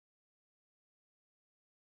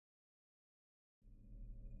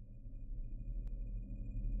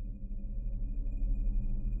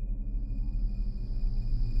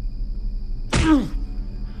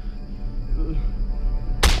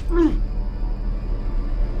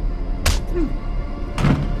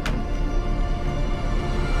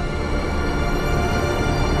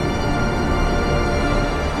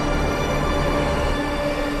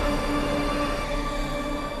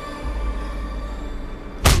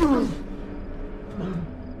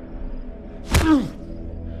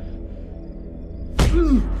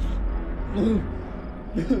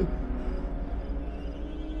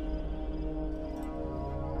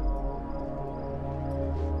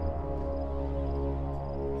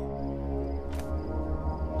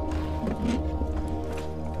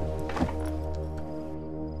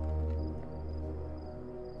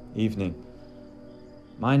Evening.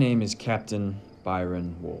 My name is Captain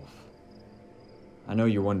Byron Wolf. I know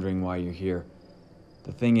you're wondering why you're here.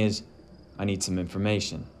 The thing is, I need some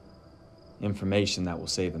information. Information that will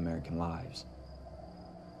save American lives.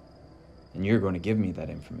 And you're going to give me that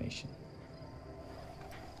information.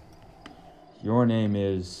 Your name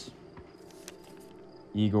is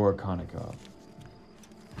Igor Konnikov.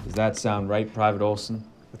 Does that sound right, Private Olson?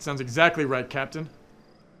 That sounds exactly right, Captain.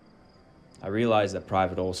 I realize that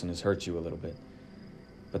Private Olson has hurt you a little bit,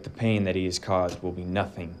 but the pain that he has caused will be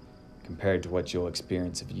nothing compared to what you'll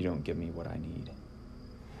experience if you don't give me what I need.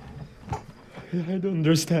 I don't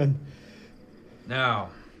understand. Now,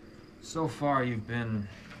 so far you've been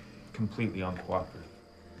completely uncooperative.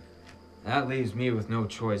 That leaves me with no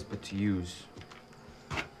choice but to use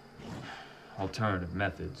alternative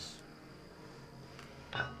methods.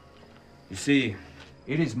 You see,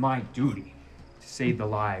 it is my duty to save the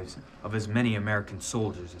lives of as many American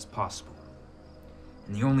soldiers as possible.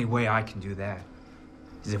 And the only way I can do that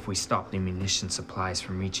is if we stop the munition supplies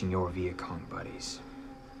from reaching your Viet Cong buddies.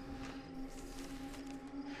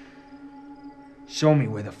 Show me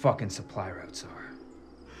where the fucking supply routes are.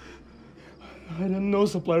 I don't know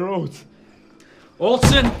supply roads.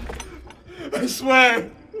 Olson! I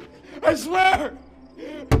swear! I swear!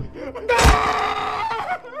 No!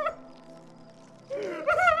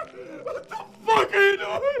 What the fuck are you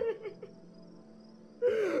doing?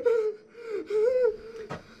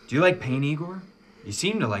 Do you like pain, Igor? You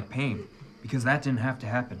seem to like pain, because that didn't have to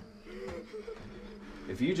happen.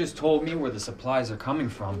 If you just told me where the supplies are coming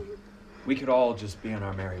from, we could all just be on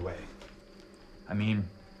our merry way. I mean,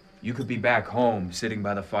 you could be back home, sitting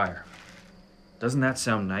by the fire. Doesn't that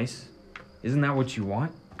sound nice? Isn't that what you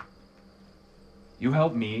want? You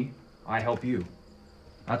help me, I help you.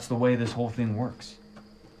 That's the way this whole thing works.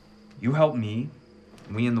 You help me,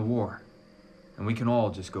 and we end the war. And we can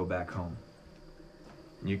all just go back home.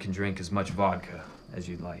 And you can drink as much vodka as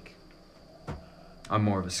you'd like. I'm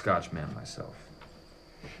more of a Scotch man myself.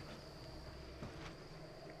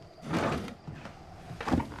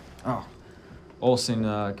 Oh, Olson,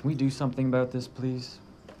 can we do something about this, please?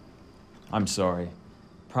 I'm sorry.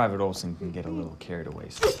 Private Olson can get a little carried away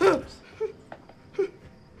sometimes.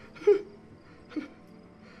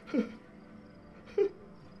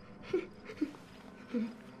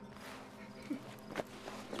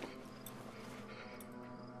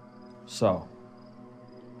 So,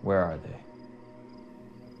 where are they?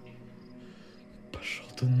 Пошел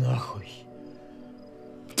ты нахуй.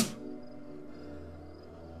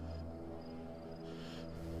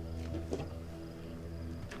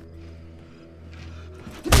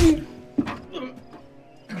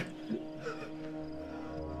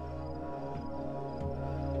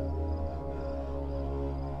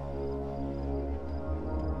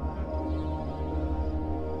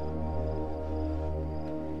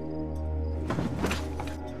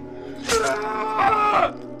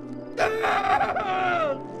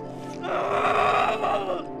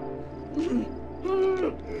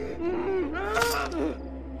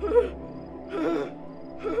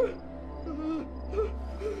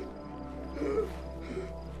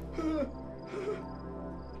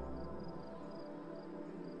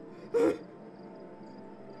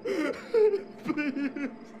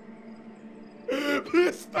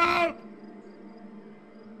 Please stop!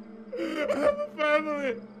 I have a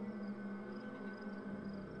family!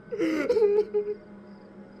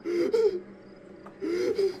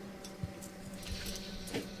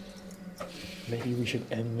 Maybe we should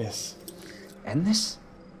end this. End this?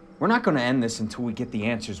 We're not going to end this until we get the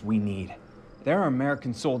answers we need. There are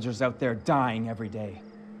American soldiers out there dying every day.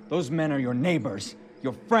 Those men are your neighbors,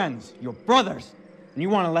 your friends, your brothers. And you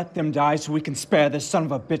want to let them die so we can spare this son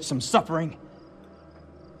of a bitch some suffering?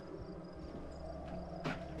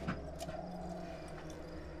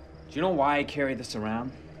 Do you know why I carry this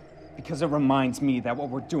around? Because it reminds me that what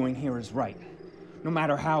we're doing here is right. No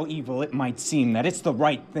matter how evil it might seem, that it's the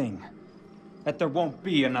right thing. That there won't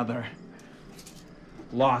be another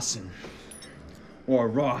Lawson, or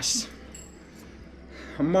Ross,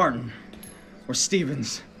 or Martin, or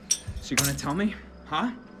Stevens. So you're gonna tell me?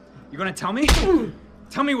 Huh? You're gonna tell me?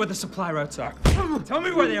 Tell me where the supply routes are. Tell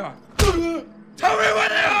me where they are. Tell me where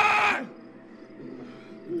they are!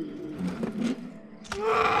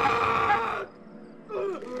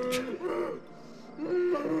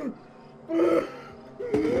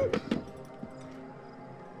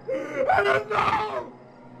 I don't know!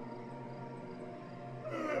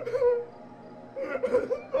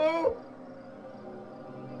 No!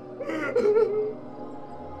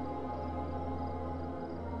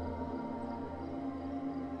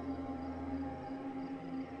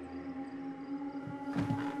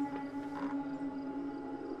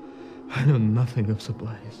 I know nothing of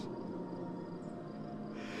supplies.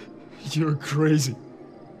 You're crazy.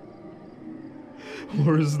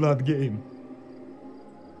 War is not game.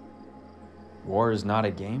 War is not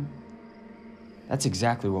a game? That's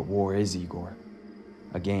exactly what war is, Igor.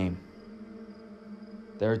 A game.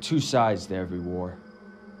 There are two sides to every war.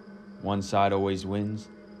 One side always wins,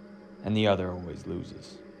 and the other always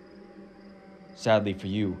loses. Sadly for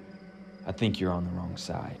you, I think you're on the wrong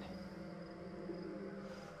side.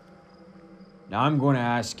 Now I'm going to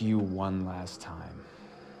ask you one last time.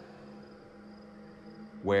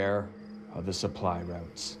 Where are the supply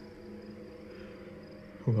routes?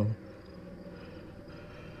 Well,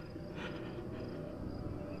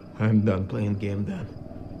 I'm done playing game then.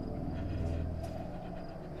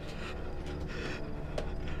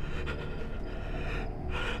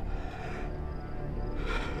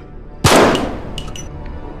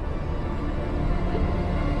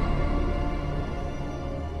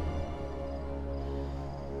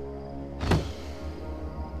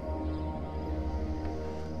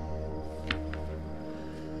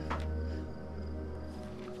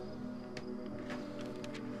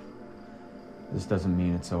 This doesn't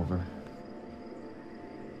mean it's over.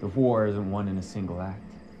 The war isn't won in a single act.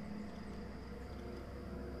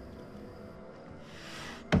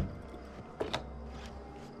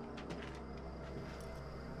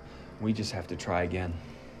 We just have to try again.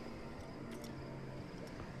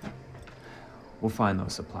 We'll find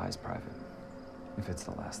those supplies, Private, if it's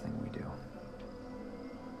the last thing we do.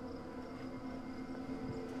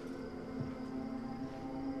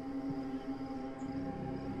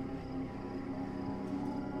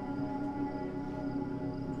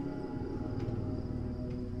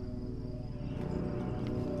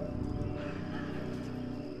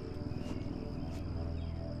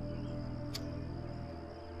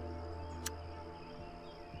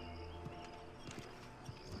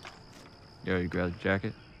 Yo, you grab the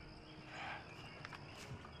jacket?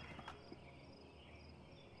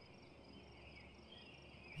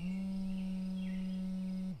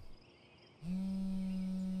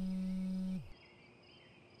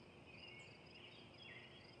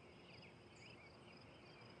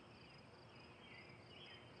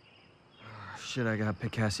 Shit, I gotta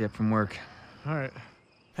pick Cassie up from work. All right.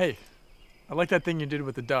 Hey, I like that thing you did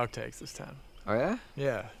with the dog tags this time. Oh, yeah?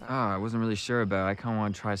 Yeah. Oh, I wasn't really sure about it. I kind of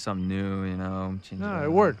want to try something new, you know, change No, up.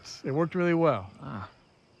 it worked. It worked really well. Ah,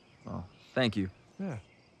 well, thank you. Yeah.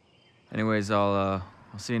 Anyways, I'll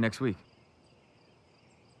see you next week.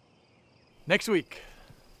 Next week.